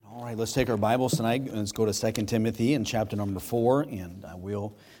right, let's take our Bibles tonight and let's go to 2 Timothy in chapter number 4, and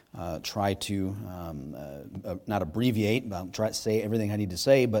we'll try to not abbreviate, but try to say everything I need to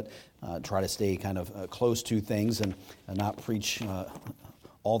say, but try to stay kind of close to things and not preach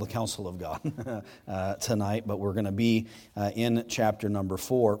all the counsel of God tonight, but we're going to be in chapter number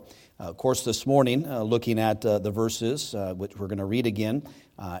 4. Of course, this morning, looking at the verses, which we're going to read again,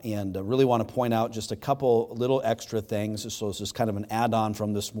 and really want to point out just a couple little extra things. So this is kind of an add-on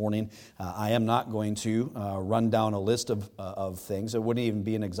from this morning. I am not going to run down a list of things. It wouldn't even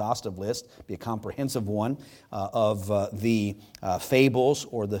be an exhaustive list, it'd be a comprehensive one of the fables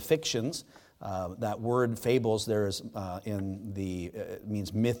or the fictions. That word fables there is it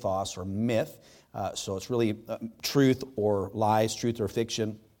means mythos or myth. So it's really truth or lies, truth or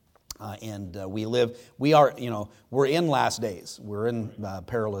fiction. We're in last days. We're in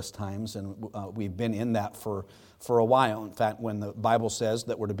perilous times, and we've been in that for a while. In fact, when the Bible says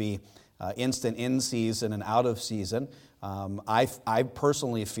that we're to be instant in season and out of season, I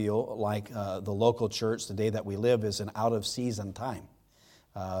personally feel like the local church, the day that we live, is an out of season time.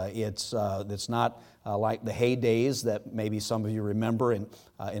 It's not like the heydays that maybe some of you remember in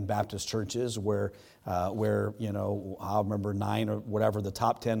Baptist churches where I remember 9 or whatever the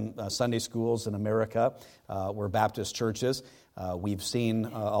top 10 Sunday schools in America were Baptist churches. We've seen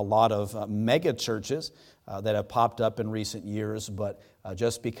a lot of mega churches that have popped up in recent years, but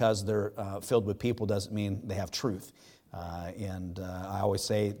just because they're filled with people doesn't mean they have truth. I always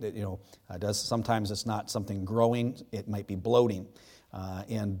say that sometimes it's not something growing; it might be bloating.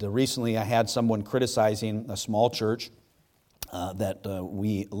 Recently I had someone criticizing a small church that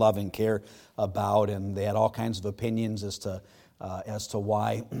we love and care about, and they had all kinds of opinions as to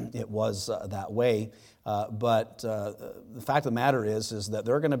why it was that way. But the fact of the matter is that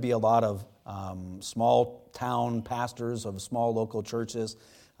there are going to be a lot of small town pastors of small local churches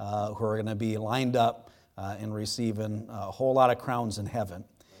who are going to be lined up and receiving a whole lot of crowns in heaven.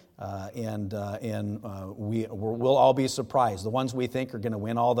 We'll all be surprised. The ones we think are going to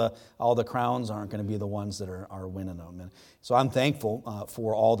win all the crowns aren't going to be the ones that are winning them. And so I'm thankful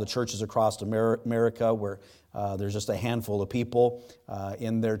for all the churches across America where there's just a handful of people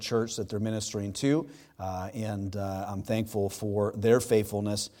in their church that they're ministering to, and I'm thankful for their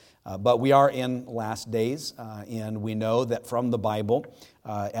faithfulness. But we are in last days, and we know that from the Bible,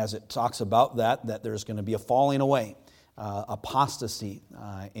 as it talks about that there's going to be a falling away. Apostasy,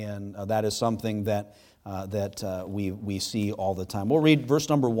 and that is something that we see all the time. We'll read verse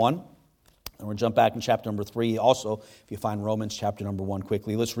number 1, and we'll jump back in chapter number 3. Also, if you find Romans chapter number 1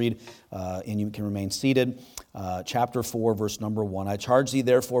 quickly, let's read, and you can remain seated. Chapter 4, verse number 1. I charge thee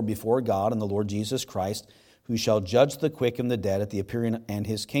therefore before God and the Lord Jesus Christ, who shall judge the quick and the dead at the appearing and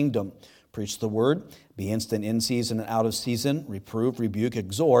his kingdom. Preach the word, be instant in season and out of season, reprove, rebuke,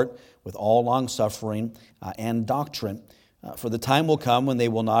 exhort, with all longsuffering and doctrine. For the time will come when they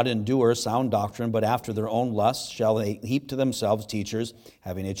will not endure sound doctrine, but after their own lusts shall they heap to themselves teachers,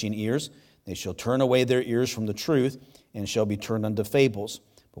 having itching ears. They shall turn away their ears from the truth, and shall be turned unto fables.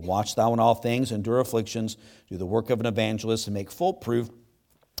 But watch thou in all things, endure afflictions, do the work of an evangelist, and make full proof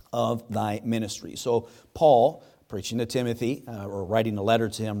of thy ministry. So Paul, preaching to Timothy, or writing a letter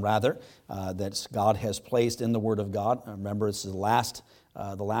to him rather, that God has placed in the Word of God. Remember, it's the last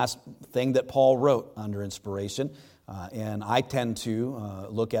thing that Paul wrote under inspiration. And I tend to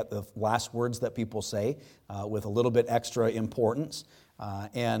look at the last words that people say with a little bit extra importance.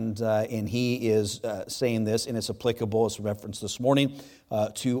 And he is saying this, and it's applicable, as referenced this morning,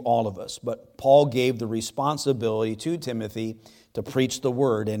 to all of us. But Paul gave the responsibility to Timothy to preach the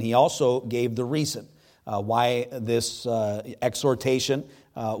Word, and he also gave the reason why this exhortation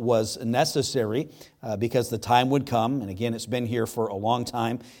was necessary, because the time would come, and again, it's been here for a long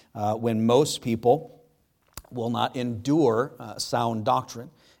time, when most people will not endure sound doctrine.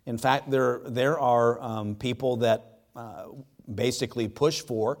 In fact, there are people that basically push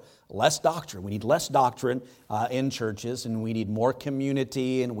for less doctrine. We need less doctrine in churches, and we need more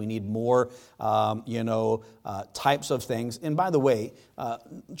community, and we need more, types of things. And by the way,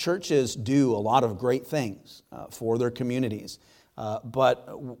 churches do a lot of great things for their communities,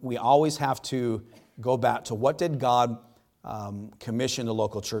 but we always have to go back to what did God commission the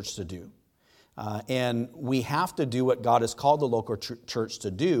local church to do? And we have to do what God has called the local church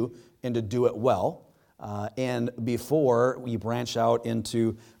to do, and to do it well. And before we branch out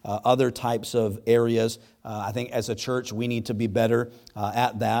into other types of areas, I think as a church we need to be better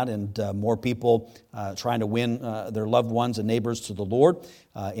at that, and more people trying to win their loved ones and neighbors to the Lord,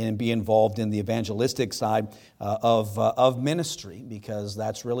 and be involved in the evangelistic side of ministry, because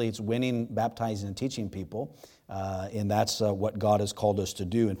that's really, it's winning, baptizing, and teaching people. And that's what God has called us to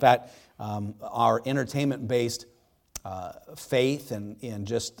do. In fact, our entertainment-based faith and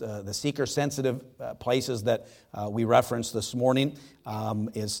just the seeker-sensitive places that we referenced this morning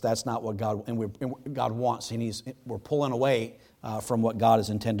that's not what God wants. And we're pulling away from what God has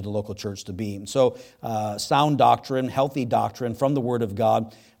intended the local church to be. And so, sound doctrine, healthy doctrine from the Word of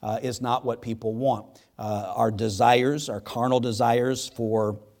God is not what people want. Our desires, our carnal desires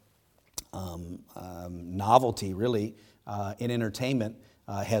for novelty, really, in entertainment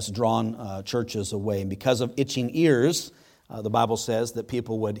has drawn churches away. And because of itching ears, the Bible says that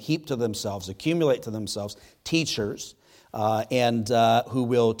people would heap to themselves, accumulate to themselves teachers and who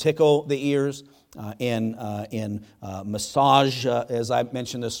will tickle the ears and massage, as I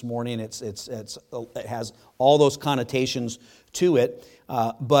mentioned this morning. It has all those connotations to it.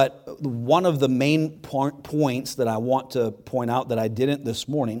 But one of the main points that I want to point out that I didn't this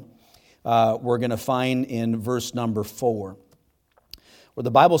morning, we're going to find in verse number 4. Where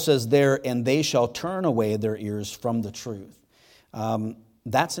the Bible says there, and they shall turn away their ears from the truth.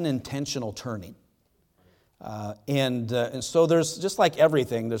 That's an intentional turning. And so there's, just like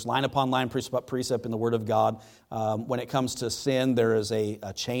everything, there's line upon line, precept upon precept in the Word of God. When it comes to sin, there is a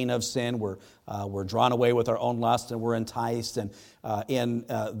chain of sin. We're drawn away with our own lust and we're enticed. And in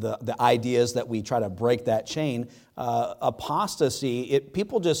the ideas that we try to break that chain, apostasy,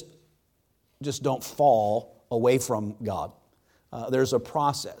 people just don't fall away from God. There's a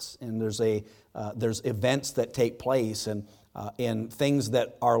process, and there's events that take place, and things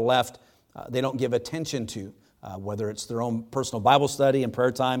that are left they don't give attention to, whether it's their own personal Bible study and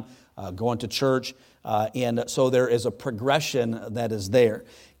prayer time, going to church, and so there is a progression that is there.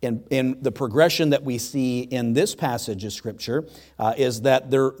 And the progression that we see in this passage of Scripture is that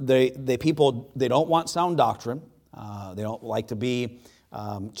people don't want sound doctrine. They don't like to be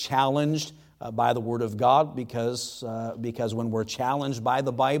challenged by the Word of God, because when we're challenged by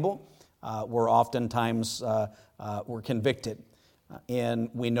the Bible, we're oftentimes we're convicted, and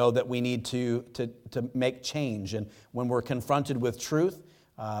we know that we need to make change. And when we're confronted with truth,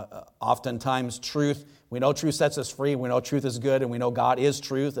 oftentimes we know truth sets us free, we know truth is good, and we know God is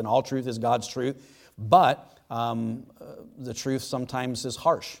truth, and all truth is God's truth. But the truth sometimes is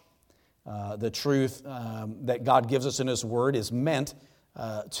harsh. The truth that God gives us in His Word is meant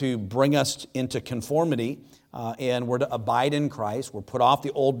to bring us into conformity, and we're to abide in Christ. We're put off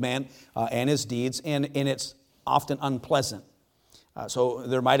the old man and his deeds, and it's often unpleasant. So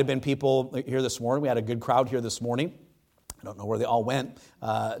there might have been people here this morning. We had a good crowd here this morning. I don't know where they all went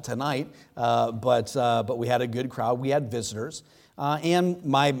tonight, but we had a good crowd. We had visitors. And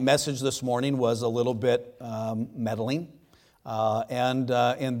my message this morning was a little bit meddling. And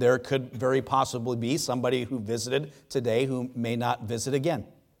there could very possibly be somebody who visited today who may not visit again.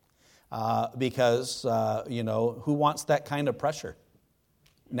 Because, who wants that kind of pressure?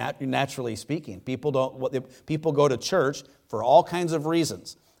 Naturally speaking, people go to church for all kinds of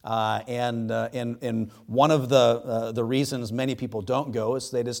reasons. And one of the reasons many people don't go is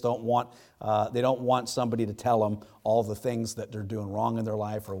they just don't want somebody to tell them all the things that they're doing wrong in their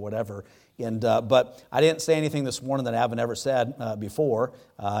life or whatever. But I didn't say anything this morning that I haven't ever said before,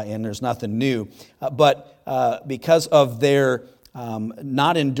 and there's nothing new. But because of their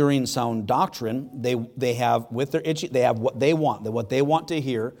not enduring sound doctrine, they have with their itchy, they have what they want to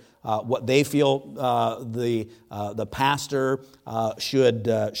hear, what they feel the pastor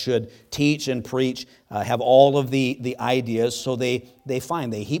should teach and preach, have all of the ideas. So they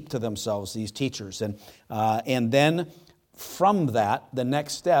heap to themselves these teachers, and then from that, the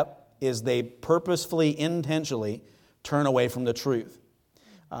next step is they purposefully, intentionally turn away from the truth.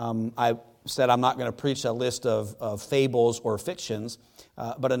 I said I'm not going to preach a list of fables or fictions,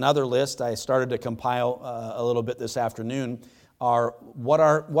 but another list I started to compile a little bit this afternoon are what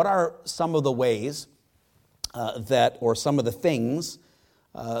are some of the ways or some of the things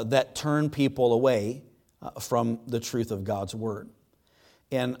that turn people away from the truth of God's Word.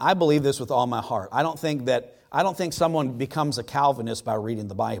 And I believe this with all my heart. I don't think someone becomes a Calvinist by reading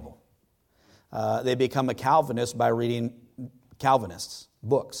the Bible. They become a Calvinist by reading Calvinists'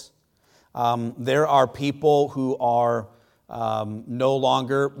 books. There are people who are no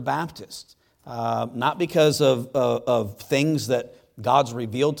longer Baptist, not because of things that God's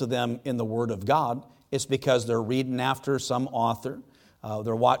revealed to them in the Word of God. It's because they're reading after some author.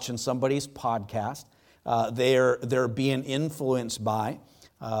 They're watching somebody's podcast. They're being influenced by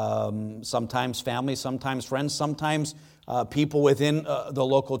sometimes family, sometimes friends, sometimes people within the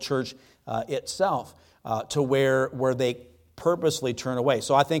local church itself, to where they purposely turn away.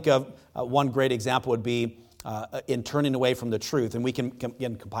 So I think of one great example would be in turning away from the truth. And we can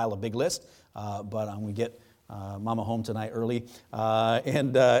compile a big list, but I'm going to get Mama home tonight early,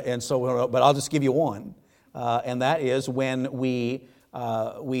 and so. But I'll just give you one, and that is when we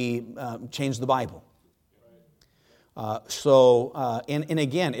change the Bible. And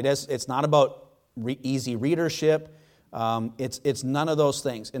again, it's not about easy readership. It's none of those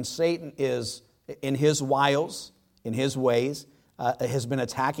things. And Satan is, in his wiles, in his ways, has been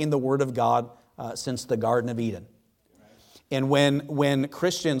attacking the Word of God since the Garden of Eden. And when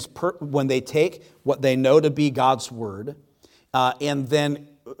Christians, when they take what they know to be God's Word, and then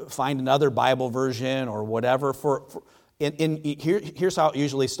find another Bible version or whatever, here's how it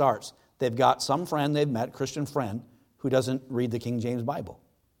usually starts. They've got some friend they've met, Christian friend, who doesn't read the King James Bible.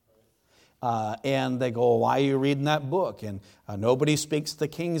 And they go, why are you reading that book? And nobody speaks the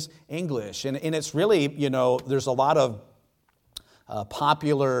King's English. And it's really, there's a lot of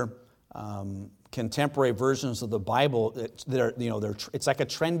popular contemporary versions of the Bible that are, it's like a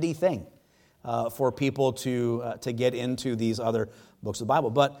trendy thing for people to get into these other books of the Bible.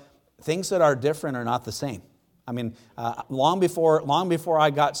 But things that are different are not the same. I mean, long before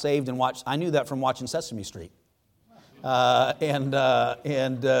I got saved and watched, I knew that from watching Sesame Street. So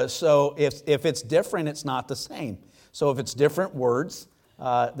if it's different, it's not the same. So if it's different words,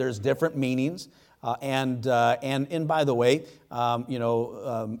 there's different meanings. And by the way,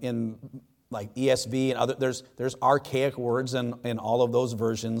 in like ESV and other, there's archaic words in all of those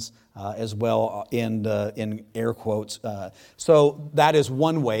versions as well, in air quotes. So that is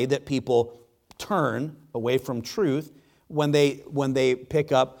one way that people turn away from truth when they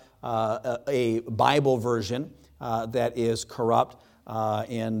pick up a Bible version that is corrupt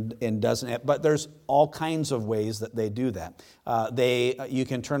and doesn't. But there's all kinds of ways that they do that. You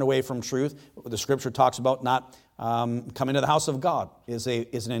can turn away from truth. The Scripture talks about not coming to the house of God is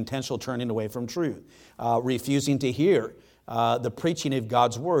an intentional turning away from truth. Refusing to hear the preaching of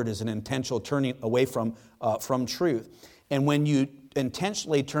God's word is an intentional turning away from truth. And when you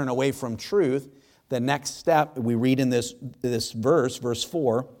intentionally turn away from truth, the next step we read in this verse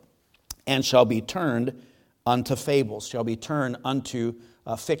 4, and shall be turned unto fables, shall be turned unto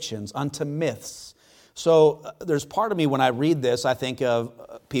fictions, unto myths. So there's part of me when I read this, I think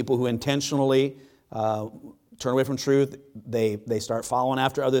of people who intentionally turn away from truth. They start following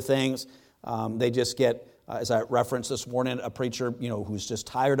after other things. They just get, as I referenced this morning, a preacher who's just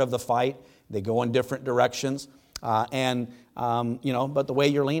tired of the fight. They go in different directions, but the way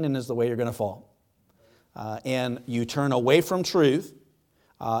you're leaning is the way you're going to fall. And you turn away from truth.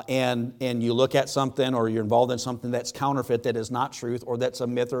 And you look at something, or you're involved in something that's counterfeit, that is not truth, or that's a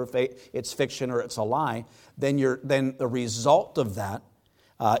myth, or it's fiction, or it's a lie, then the result of that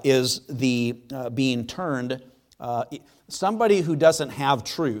is the being turned. Somebody who doesn't have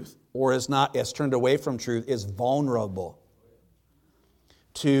truth or is turned away from truth is vulnerable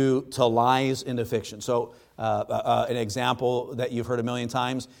to lies and to fiction. So an example that you've heard a million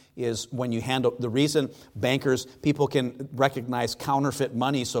times is when you handle, the reason people can recognize counterfeit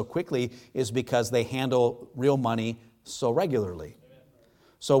money so quickly is because they handle real money so regularly.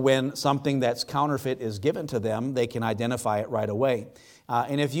 So when something that's counterfeit is given to them, they can identify it right away.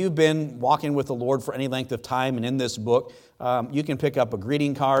 And if you've been walking with the Lord for any length of time, and in this book, you can pick up a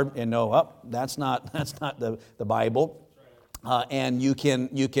greeting card and know, that's not the Bible. And you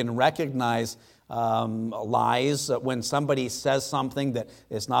can recognize lies. When somebody says something that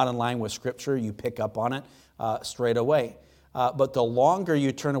is not in line with Scripture, you pick up on it straight away. But the longer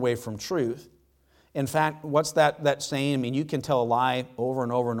you turn away from truth, in fact, what's that saying? I mean, you can tell a lie over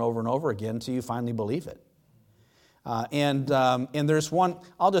and over and over and over again until you finally believe it. And there's one,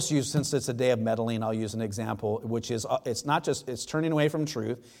 I'll just use, since it's a day of meddling, I'll use an example, which is, it's turning away from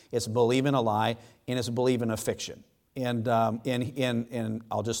truth, it's believing a lie, and it's believing a fiction. And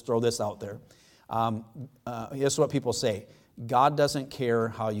I'll just throw this out there. Here's what people say: God doesn't care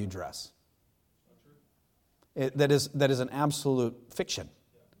how you dress. That is an absolute fiction.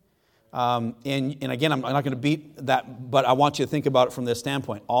 And again, I'm not going to beat that, but I want you to think about it from this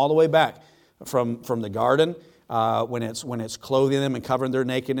standpoint, all the way back from the garden, when it's clothing them and covering their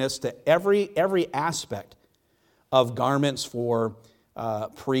nakedness, to every aspect of garments for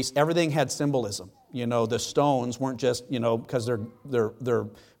priests. Everything had symbolism. The stones weren't just because they're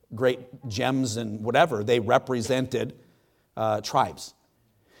great gems and whatever. They represented tribes.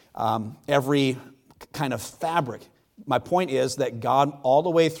 Every kind of fabric. My point is that God, all the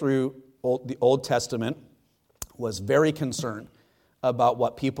way through the Old Testament, was very concerned about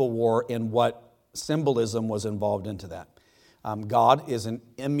what people wore and what symbolism was involved into that. God is an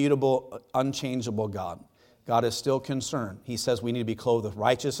immutable, unchangeable God. God is still concerned. He says we need to be clothed with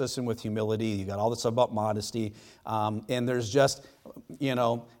righteousness and with humility. You got all this stuff about modesty. And there's just,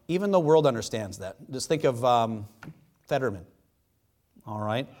 even the world understands that. Just think of Fetterman, all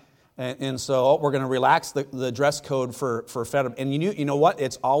right? And so we're going to relax the dress code for Fetterman. And you know what?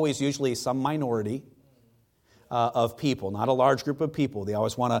 It's always usually some minority of people, not a large group of people. They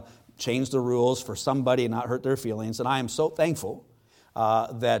always want to change the rules for somebody and not hurt their feelings. And I am so thankful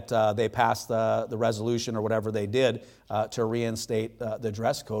that they passed the resolution or whatever they did to reinstate the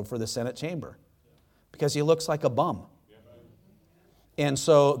dress code for the Senate chamber, because he looks like a bum. And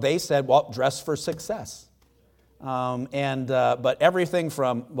so they said, well, dress for success. But everything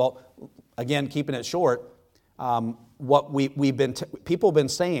from, again, keeping it short, what people have been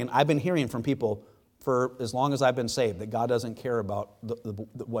saying, I've been hearing from people for as long as I've been saved, that God doesn't care about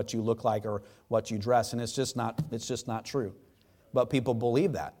what you look like or what you dress, and it's just not true. But people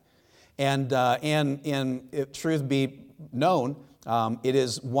believe that. And if truth be known, it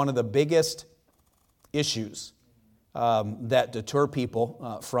is one of the biggest issues that deter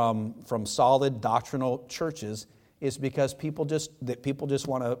people from solid doctrinal churches, is because people just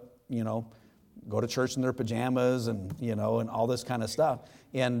want to, go to church in their pajamas and all this kind of stuff.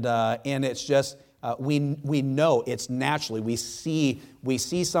 And it's just we know it's naturally we see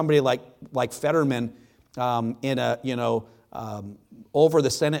somebody like Fetterman in a over the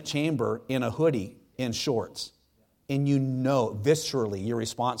Senate chamber in a hoodie, in shorts. And viscerally, your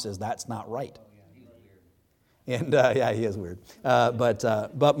response is, that's not right. And yeah, he is weird.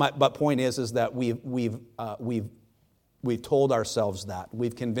 But point is that we've told ourselves that.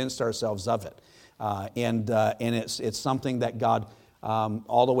 We've convinced ourselves of it. And it's something that God,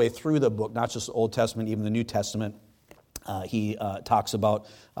 all the way through the book, not just the Old Testament, even the New Testament, he talks about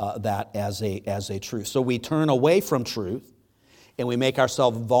that as a truth. So we turn away from truth, and we make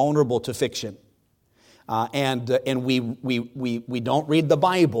ourselves vulnerable to fiction. And we don't read the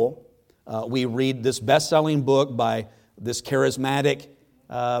Bible. We read this best-selling book by this charismatic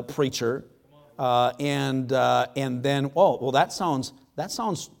preacher, and then that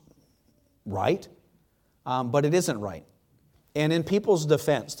sounds right, but it isn't right. And in people's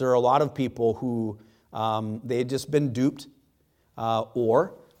defense, there are a lot of people who they've just been duped,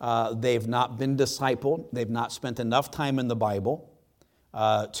 or they've not been discipled. They've not spent enough time in the Bible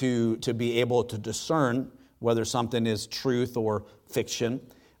to be able to discern whether something is truth or fiction.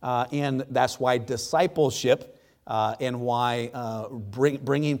 And that's why discipleship and why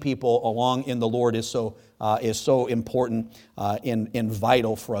bringing people along in the Lord is so important and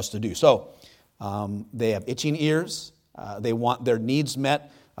vital for us to do. So they have itching ears. They want their needs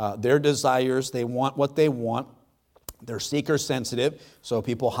met, their desires. They want what they want. They're seeker sensitive, so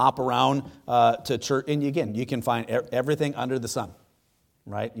people hop around to church. And again, you can find everything under the sun,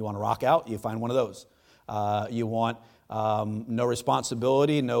 right? You want to rock out, you find one of those. You want no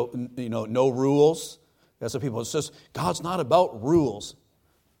responsibility, no rules. That's what people. It's just God's not about rules.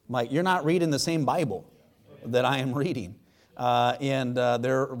 Mike, you're not reading the same Bible that I am reading. What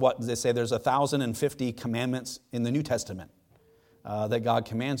they say, there's 1,050 commandments in the New Testament that God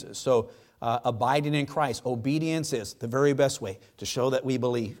commands us. So abiding in Christ, obedience is the very best way to show that we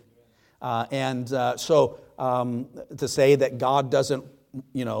believe. So to say that God doesn't,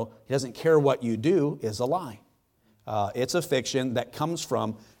 He doesn't care what you do is a lie. It's a fiction that comes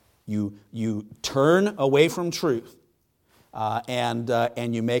from you turn away from truth,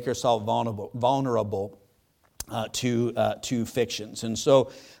 and you make yourself vulnerable to fictions. And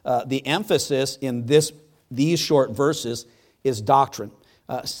so the emphasis in these short verses is doctrine,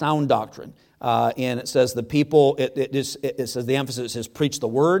 sound doctrine. And it says the people. It says the emphasis is preach the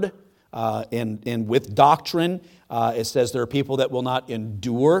word, and with doctrine. It says there are people that will not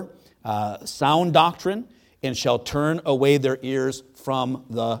endure sound doctrine and shall turn away their ears from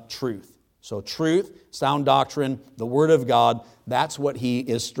the truth. So truth, sound doctrine, the Word of God, that's what he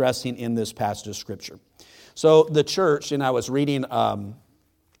is stressing in this passage of Scripture. So the church, and I was reading an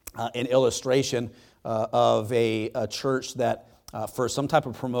illustration of a church that for some type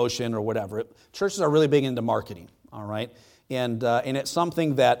of promotion or whatever. Churches are really big into marketing, all right? And it's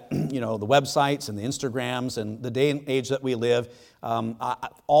something that, the websites and the Instagrams and the day and age that we live,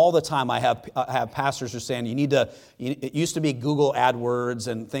 all the time I have pastors who are saying it used to be Google AdWords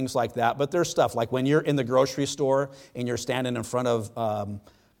and things like that, but there's stuff like when you're in the grocery store and you're standing in front of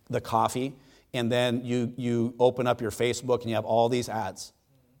the coffee, and then you open up your Facebook and you have all these ads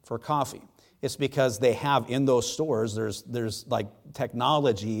for coffee. It's because they have in those stores, there's like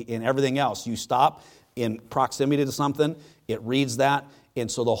technology and everything else. You stop in proximity to something, it reads that, and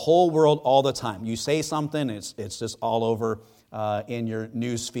so the whole world all the time. You say something, it's just all over in your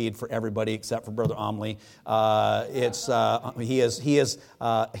news feed for everybody except for Brother Omley. He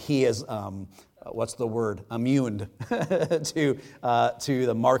is what's the word? Immune to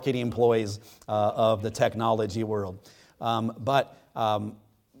the marketing ploys of the technology world. But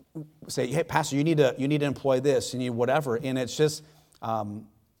say, hey, Pastor, you need to employ this, you need whatever, and it's just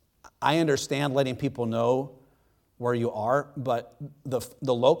I understand letting people know where you are, but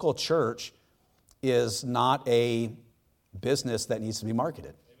the local church is not a business that needs to be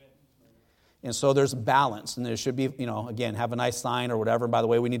marketed. And so there's balance, and there should be, again, have a nice sign or whatever. By the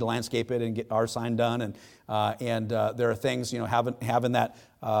way, we need to landscape it and get our sign done, and there are things, having that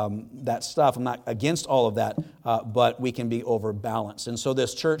stuff. I'm not against all of that, but we can be overbalanced. And so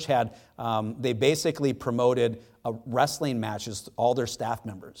this church had, they basically promoted wrestling matches to all their staff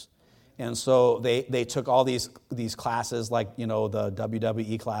members. And so they took all these classes, like, the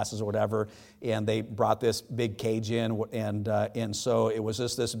WWE classes or whatever, and they brought this big cage in, and so it was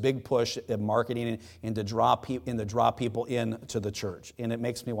just this big push in marketing and to draw people into the church, and it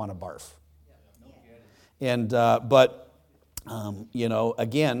makes me want to barf. And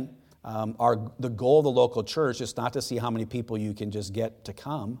again, the goal of the local church is not to see how many people you can just get to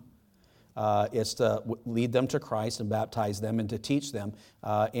come. It's to lead them to Christ and baptize them and to teach them.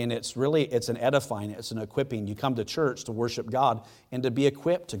 And it's an edifying, it's an equipping. You come to church to worship God and to be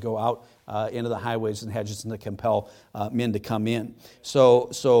equipped to go out into the highways and hedges and to compel men to come in.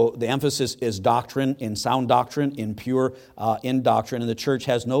 So the emphasis is doctrine, in sound doctrine, in pure in doctrine. And the church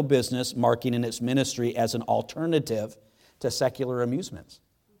has no business marking its ministry as an alternative to secular amusements.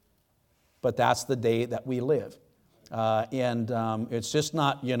 But that's the day that we live. And it's just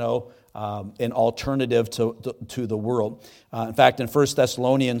not, an alternative to the world. In fact, in 1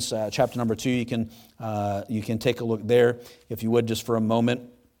 Thessalonians chapter number 2, you can take a look there, if you would, just for a moment.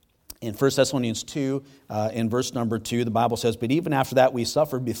 In 1 Thessalonians 2, in verse number 2, the Bible says, "But even after that we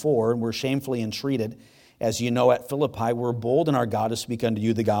suffered before and were shamefully entreated. As you know, at Philippi we're bold in our God to speak unto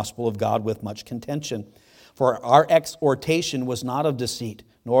you the gospel of God with much contention. For our exhortation was not of deceit,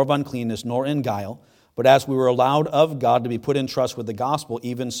 nor of uncleanness, nor in guile. But as we were allowed of God to be put in trust with the gospel,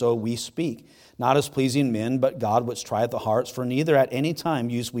 even so we speak, not as pleasing men, but God which trieth the hearts. For neither at any time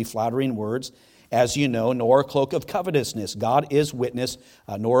use we flattering words, as you know, nor a cloak of covetousness. God is witness,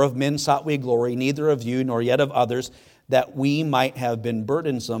 nor of men sought we glory, neither of you, nor yet of others, that we might have been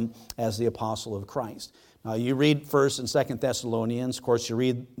burdensome as the apostle of Christ." Now, you read 1st and 2nd Thessalonians. Of course, you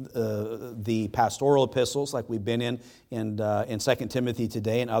read the pastoral epistles like we've been in 2 Timothy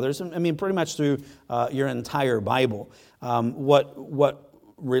today and others. I mean, pretty much through your entire Bible. What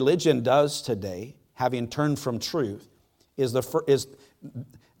religion does today, having turned from truth, is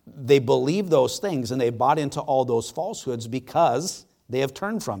they believe those things and they bought into all those falsehoods because they have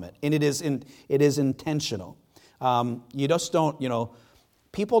turned from it. And it is intentional. You just don't,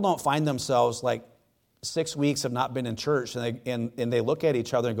 people don't find themselves like, 6 weeks have not been in church, and they look at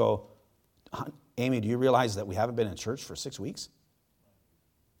each other and go, "Amy, do you realize that we haven't been in church for 6 weeks?"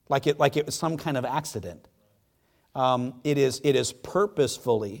 Like it was some kind of accident. It is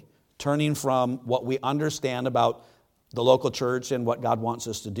purposefully turning from what we understand about the local church and what God wants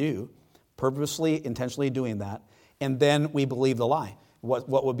us to do, purposely, intentionally doing that, and then we believe the lie.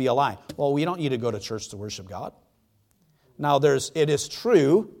 What would be a lie? Well, we don't need to go to church to worship God. Now, it is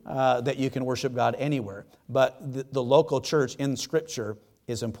true that you can worship God anywhere, but the local church in Scripture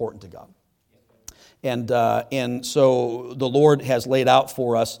is important to God. And so the Lord has laid out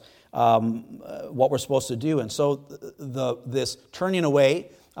for us what we're supposed to do. And so this turning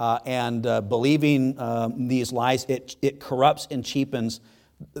away and believing these lies, it corrupts and cheapens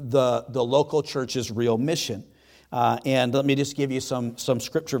the local church's real mission. And let me just give you some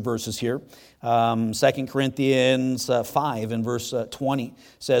scripture verses here. 2 Corinthians 5 and verse 20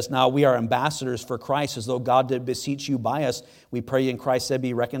 says, "Now we are ambassadors for Christ, as though God did beseech you by us. We pray in Christ said,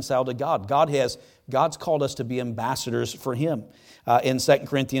 be reconciled to God." God's called us to be ambassadors for Him. In 2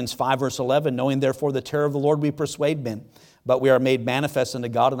 Corinthians 5 verse 11, "Knowing therefore the terror of the Lord, we persuade men. But we are made manifest unto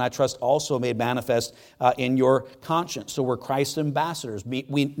God, and I trust also made manifest in your conscience." So we're Christ's ambassadors.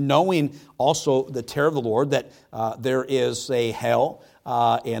 We knowing also the terror of the Lord, that there is a hell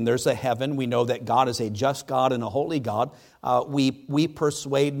and there's a heaven. We know that God is a just God and a holy God. We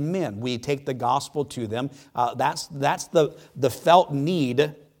persuade men. We take the gospel to them. That's the felt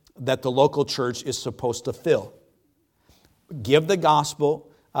need that the local church is supposed to fill. Give the gospel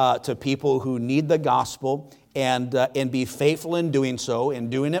to people who need the gospel, and be faithful in doing so, and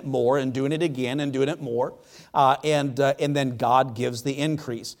doing it more, and doing it again, and doing it more, and then God gives the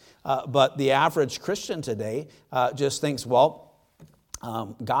increase. But the average Christian today just thinks, well,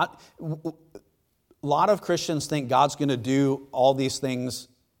 God, A lot of Christians think God's going to do all these things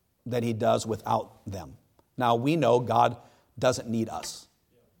that he does without them. Now, we know God doesn't need us.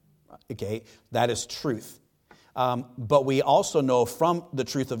 Okay, that is truth. But we also know from the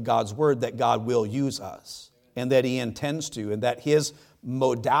truth of God's word that God will use us and that he intends to, and that his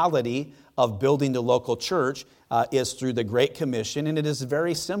modality of building the local church is through the Great Commission, and it is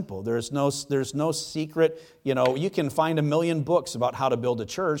very simple. There's no secret. You can find a million books about how to build a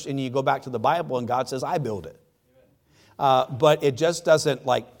church, and you go back to the Bible, and God says, I build it. But it just doesn't,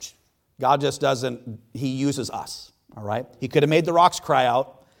 God just doesn't, he uses us, all right? He could have made the rocks cry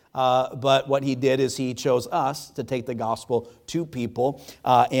out, but what he did is he chose us to take the gospel to people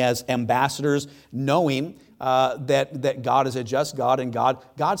as ambassadors, knowing that God is a just God, and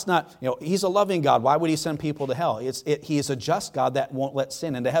God's not, he's a loving God. Why would he send people to hell? He is a just God that won't let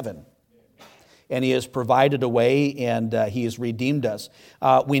sin into heaven. And he has provided a way, and he has redeemed us.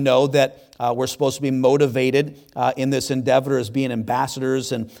 We know that we're supposed to be motivated in this endeavor as being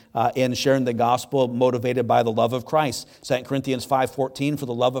ambassadors and in sharing the gospel, motivated by the love of Christ. 2 Corinthians 5:14, for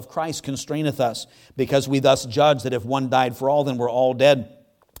the love of Christ constraineth us, because we thus judge that if one died for all, then we're all dead.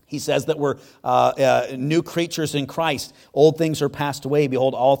 He says that we're new creatures in Christ. Old things are passed away.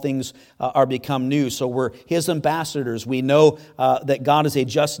 Behold, all things are become new. So we're his ambassadors. We know that God is a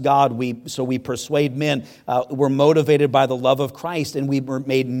just God. So we persuade men. We're motivated by the love of Christ, and we were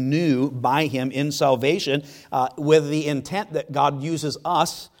made new by him in salvation with the intent that God uses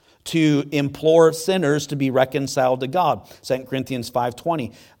us to implore sinners to be reconciled to God. 2 Corinthians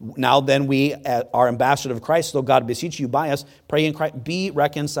 5:20. Now then we are ambassadors of Christ, though God beseech you by us, pray in Christ, be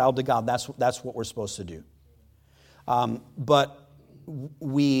reconciled to God. That's what we're supposed to do. But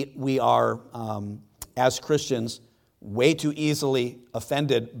we are, as Christians, way too easily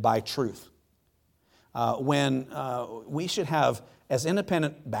offended by truth. When we should have, as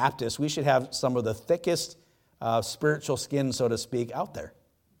independent Baptists, we should have some of the thickest spiritual skin, so to speak, out there.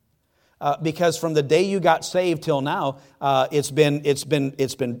 Because from the day you got saved till now, it's been.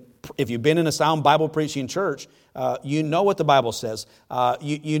 If you've been in a sound Bible preaching church, you know what the Bible says.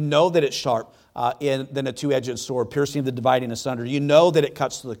 You know that it's sharp than a two-edged sword, piercing the dividing asunder. You know that it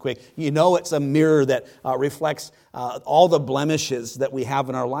cuts to the quick. You know it's a mirror that reflects all the blemishes that we have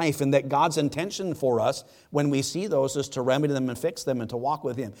in our life, and that God's intention for us when we see those is to remedy them and fix them and to walk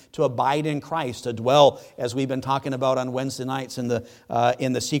with him, to abide in Christ, to dwell, as we've been talking about on Wednesday nights, in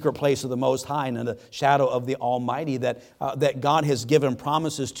the secret place of the Most High and in the shadow of the Almighty, that God has given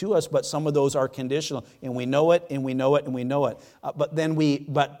promises to us, but some of those are conditional, and we know it, and we know it, and we know it.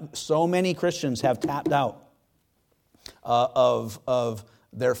 But so many Christians have tapped out of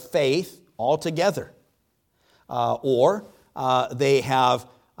their faith altogether, or they have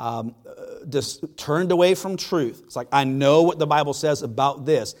just turned away from truth. It's like, I know what the Bible says about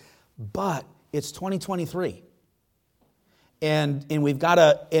this, but it's 2023. And we've got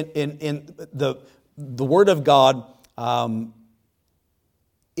to, in the Word of God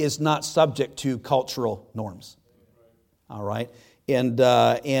is not subject to cultural norms. All right? And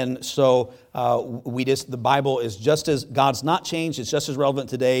so the Bible is just as, God's not changed, it's just as relevant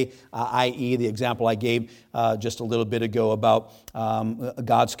today, i.e. the example I gave just a little bit ago about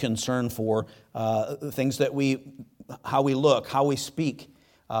God's concern for things that how we look, how we speak,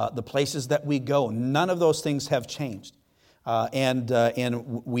 the places that we go. None of those things have changed. And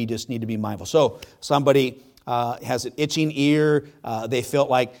we just need to be mindful. So somebody has an itching ear. They felt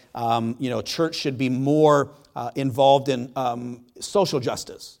like church should be more involved in social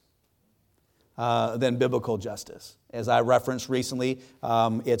justice than biblical justice. As I referenced recently,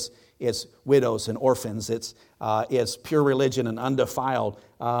 it's widows and orphans. It's pure religion and undefiled.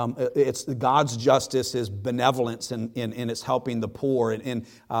 It's God's justice is benevolence and it's helping the poor.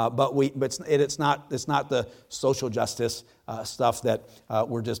 But it's not the social justice stuff that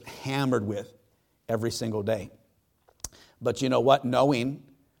we're just hammered with every single day. But you know what? Knowing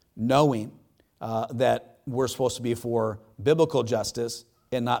that we're supposed to be for biblical justice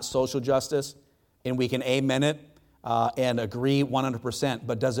and not social justice, and we can amen it and agree 100%,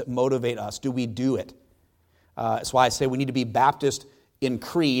 but does it motivate us? Do we do it? That's why I say we need to be Baptist in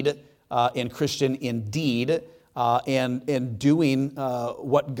creed and Christian in deed, and doing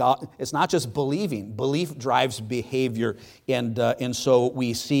what God. It's not just believing. Belief drives behavior, and so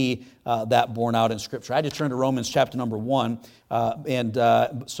we see that borne out in Scripture. I had to turn to Romans chapter number 1,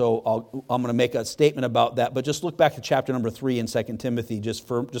 so I'm going to make a statement about that. But just look back to chapter number 3 in 2 Timothy just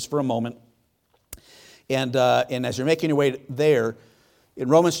for a moment. And as you're making your way there, in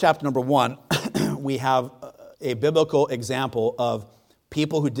Romans chapter number 1, we have a biblical example of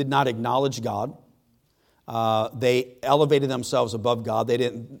people who did not acknowledge God, They elevated themselves above God.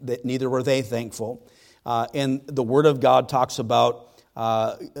 Neither were they thankful. And the Word of God talks about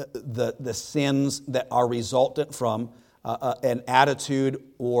the sins that are resultant from an attitude,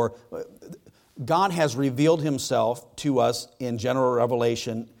 or God has revealed himself to us in general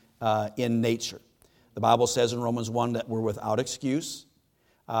revelation in nature. The Bible says in Romans 1 that we're without excuse.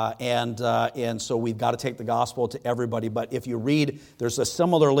 And so we've got to take the gospel to everybody. But if you read, there's a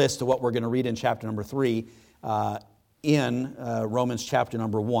similar list to what we're going to read in chapter number 3 in Romans chapter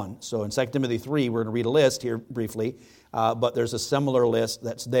number 1. So in 2 Timothy 3, we're going to read a list here briefly, but there's a similar list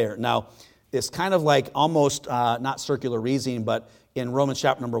that's there. Now, it's kind of like almost not circular reasoning, but in Romans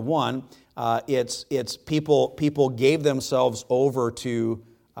chapter number 1, it's people gave themselves over to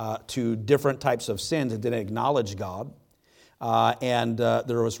different types of sins and didn't acknowledge God. And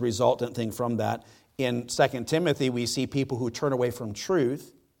there was a resultant thing from that. In 2 Timothy, we see people who turn away from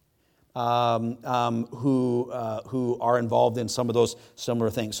truth, who are involved in some of those similar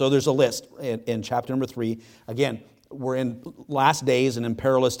things. So there's a list in chapter number 3. Again, we're in last days and in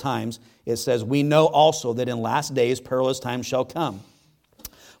perilous times. It says, we know also that in last days perilous times shall come.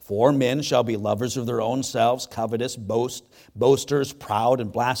 For men shall be lovers of their own selves, covetous, boasters, proud,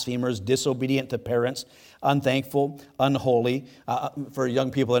 and blasphemers, disobedient to parents, unthankful, unholy. For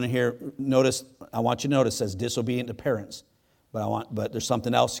young people in here, I want you to notice it says disobedient to parents. But there's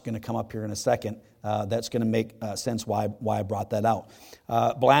something else going to come up here in a second that's going to make sense why I brought that out.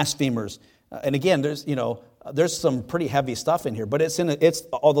 Blasphemers, and again, there's some pretty heavy stuff in here, but it's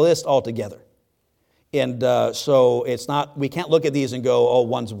all the list altogether. And so it's not, we can't look at these and go, oh,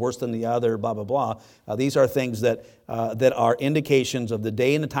 one's worse than the other, blah, blah, blah. These are things that are indications of the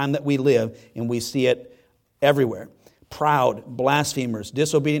day and the time that we live, and we see it everywhere. Proud, blasphemers,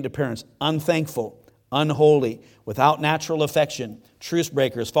 disobedient to parents, unthankful, unholy, without natural affection, truce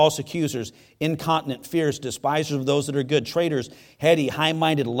breakers, false accusers, incontinent, fierce, despisers of those that are good, traitors, heady,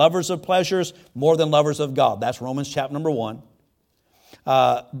 high-minded, lovers of pleasures more than lovers of God. That's Romans chapter number 1.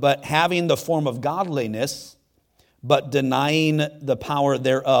 But having the form of godliness, but denying the power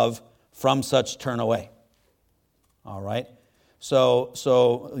thereof, from such turn away. All right?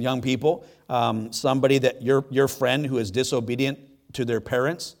 So young people, somebody that your friend who is disobedient to their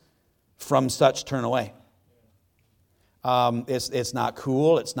parents, from such turn away. It's not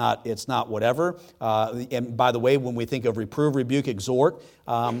cool. It's not whatever. And by the way, when we think of reprove, rebuke, exhort,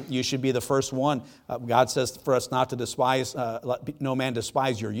 you should be the first one. God says for us not to despise, let no man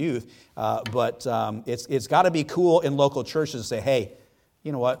despise your youth. But it's got to be cool in local churches to say, hey,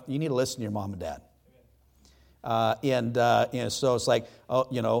 you know what? You need to listen to your mom and dad. So it's like,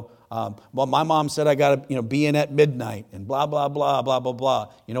 well, my mom said I got to, be in at midnight and blah, blah, blah, blah, blah,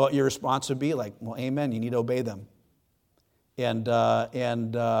 blah. You know what your response would be? Like, well, amen, you need to obey them. It's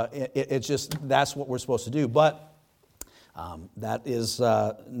just, that's what we're supposed to do. But that is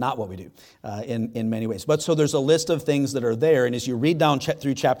not what we do in many ways. But so there's a list of things that are there. And as you read down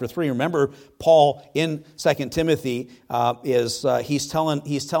through chapter 3, remember Paul in 2 Timothy he's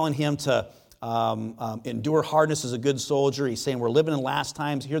telling him to endure hardness as a good soldier. He's saying we're living in last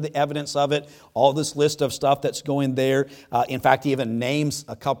times. Hear the evidence of it. All this list of stuff that's going there. In fact, he even names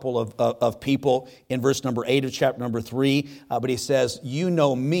a couple of people in verse number 8 of chapter number 3. But he says, you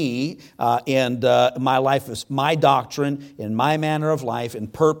know me, and my life is my doctrine, in my manner of life, in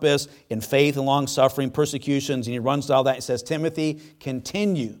purpose, in faith, and long-suffering, persecutions. And he runs through all that. He says, Timothy,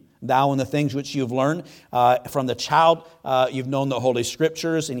 continue thou in the things which you've learned. From the child, you've known the Holy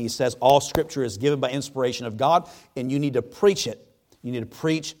Scriptures. And he says all Scripture is given by inspiration of God. And you need to preach it. You need to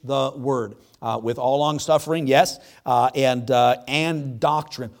preach the Word. With all long-suffering, yes. And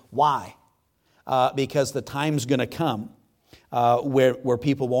doctrine. Why? Because the time's going to come where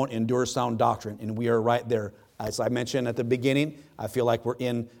people won't endure sound doctrine. And we are right there. As I mentioned at the beginning, I feel like we're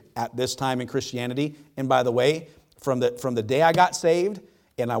at this time in Christianity. And by the way, from the day I got saved,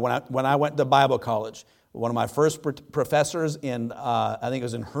 and when I went to Bible college, one of my first professors I think it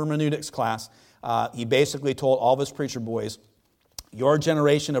was in hermeneutics class, he basically told all of his preacher boys, your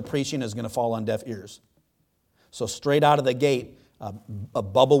generation of preaching is going to fall on deaf ears. So straight out of the gate, a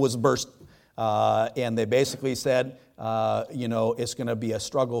bubble was burst, and they basically said, it's going to be a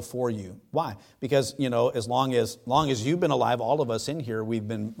struggle for you. Why? Because, as long as you've been alive, all of us in here,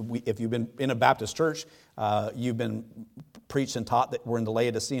 if you've been in a Baptist church, you've been preached and taught that we're in the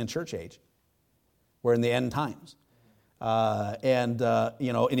Laodicean church age. We're in the end times. And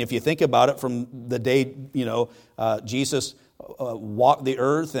if you think about it, from the day, Jesus walked the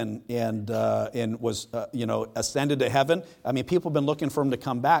earth and was, ascended to heaven, I mean, people have been looking for him to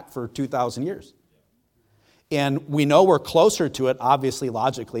come back for 2,000 years. And we know we're closer to it, obviously,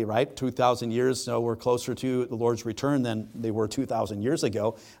 logically, right? 2,000 years, so we're closer to the Lord's return than they were 2,000 years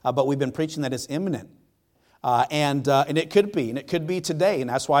ago. But we've been preaching that it's imminent. And it could be, and it could be today. And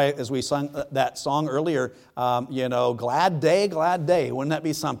that's why, as we sung that song earlier, glad day. Wouldn't that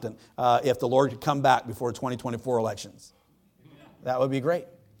be something if the Lord could come back before 2024 elections? That would be great.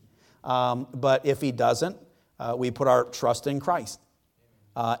 But if he doesn't, we put our trust in Christ.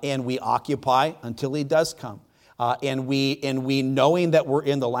 And we occupy until he does come. And we knowing that we're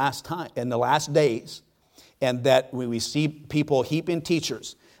in the last time, in the last days, and that we see people heaping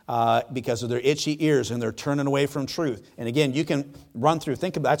teachers because of their itchy ears and they're turning away from truth. And again, you can run through,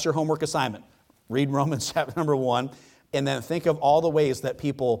 think about, that's your homework assignment. Read Romans chapter number 1, and then think of all the ways that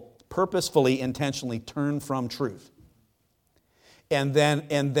people purposefully, intentionally turn from truth. And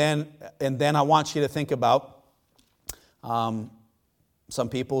then I want you to think about some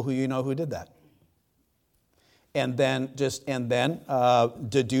people who you know who did that. And then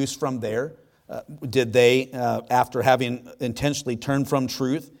deduce from there, did they, after having intentionally turned from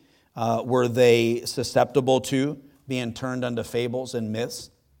truth, were they susceptible to being turned unto fables and myths,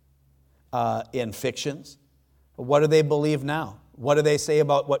 in fictions? What do they believe now? What do they say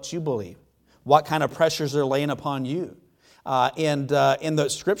about what you believe? What kind of pressures are laying upon you? And the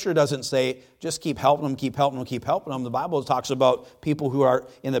Scripture doesn't say, just keep helping them, keep helping them, keep helping them. The Bible talks about people who are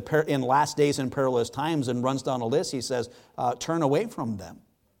in last days and perilous times, and runs down a list. He says, turn away from them.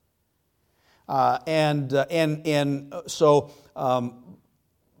 So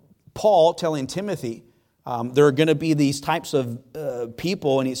Paul telling Timothy, there are going to be these types of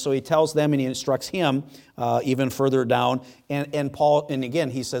people, and so he tells them and he instructs him even further down. And Paul, and again,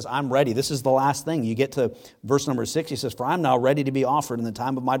 he says, I'm ready. This is the last thing. You get to verse number 6, he says, for I'm now ready to be offered, and the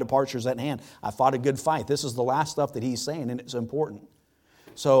time of my departure is at hand. I fought a good fight. This is the last stuff that he's saying, and it's important.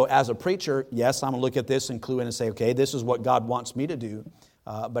 So as a preacher, yes, I'm going to look at this and clue in and say, okay, this is what God wants me to do.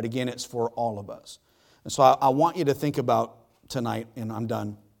 But again, it's for all of us. And so I want you to think about tonight, and I'm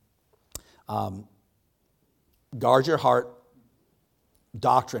done. Guard your heart.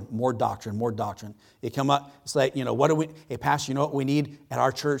 Doctrine, more doctrine, more doctrine. You come up, it's like, what do we, hey, Pastor, you know what we need at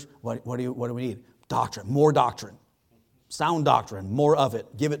our church? What do we need? Doctrine, more doctrine. Sound doctrine, more of it.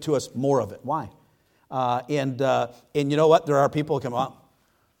 Give it to us, more of it. Why? And you know what? There are people who come up,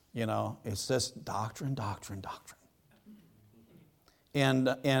 it's just doctrine.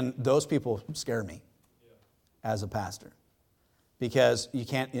 And those people scare me as a pastor. Because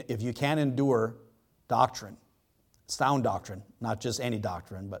if you can't endure doctrine, sound doctrine, not just any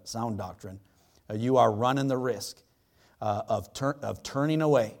doctrine, but sound doctrine, you are running the risk of turning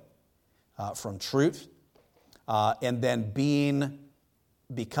away from truth, and then being,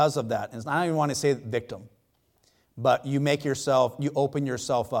 because of that, and I don't even want to say victim, but you open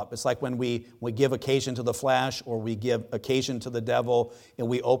yourself up. It's like when we give occasion to the flesh, or we give occasion to the devil, and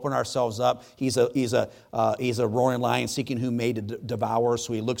we open ourselves up. He's a roaring lion seeking whom may devour.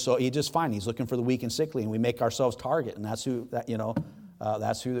 So he just fine. He's looking for the weak and sickly, and we make ourselves target, and that's who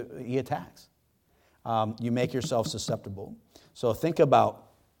he attacks. You make yourself susceptible. So think about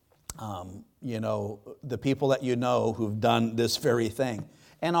the people that you know who've done this very thing.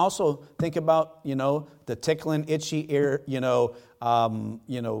 And also think about, the tickling, itchy ear,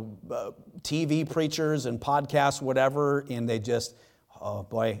 TV preachers and podcasts, whatever, and they just, oh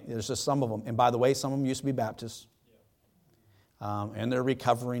boy, there's just some of them. And by the way, some of them used to be Baptists. And they're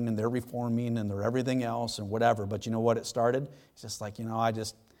recovering and they're reforming and they're everything else and whatever. But you know what it started? It's just like, I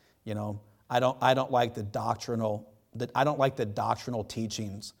don't like the doctrinal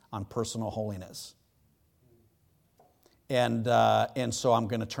teachings on personal holiness. And so I'm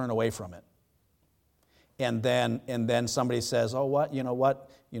going to turn away from it. And then somebody says, oh, what?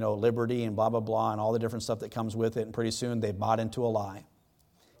 Liberty and blah, blah, blah, and all the different stuff that comes with it. And pretty soon they bought into a lie.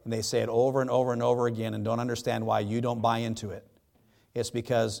 And they say it over and over and over again and don't understand why you don't buy into it. It's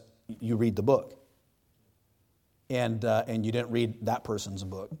because you read the book. And you didn't read that person's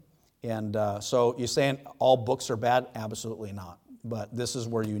book. And so you're saying all books are bad? Absolutely not. But this is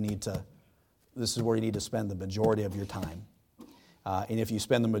where you need to spend the majority of your time. And if you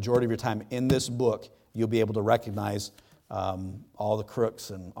spend the majority of your time in this book, you'll be able to recognize all the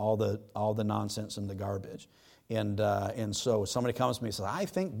crooks and all the nonsense and the garbage. And so somebody comes to me and says, I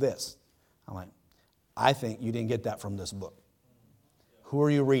think this. I'm like, I think you didn't get that from this book. Who are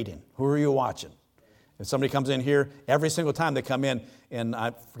you reading? Who are you watching? If somebody comes in here, every single time they come in, and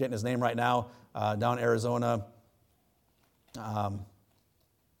I'm forgetting his name right now, down in Arizona.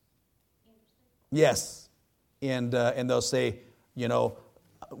 Yes. And they'll say,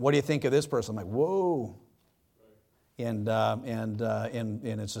 what do you think of this person? I'm like, whoa. And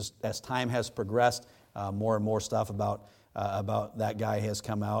it's just as time has progressed, more and more stuff about that guy has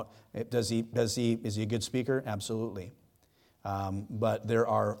come out. Is he a good speaker? Absolutely. But there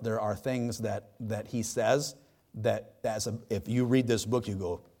are things that he says that if you read this book, you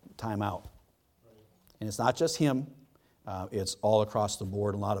go, time out. And it's not just him; it's all across the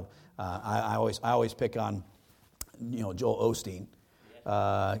board. A lot of I always pick on Joel Osteen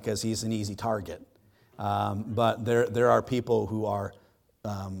because he's an easy target. But there are people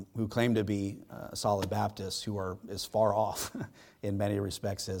who claim to be solid Baptists who are as far off in many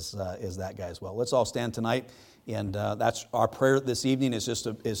respects as that guy as well. Let's all stand tonight, and that's our prayer this evening. Is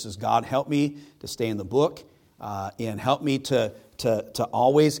just God, help me to stay in the book, and help me to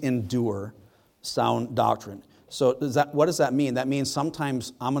always endure sound doctrine. So what does that mean? That means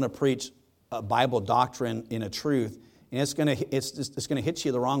sometimes I'm going to preach a Bible doctrine in a truth, and it's going to hit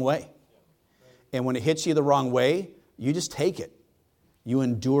you the wrong way. And when it hits you the wrong way, you just take it. You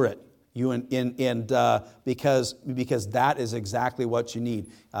endure it. Because that is exactly what you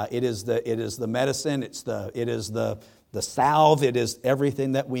need. It is the medicine. It is the salve. It is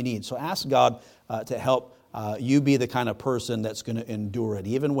everything that we need. So ask God to help you be the kind of person that's going to endure it,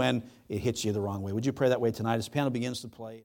 even when it hits you the wrong way. Would you pray that way tonight as the piano begins to play?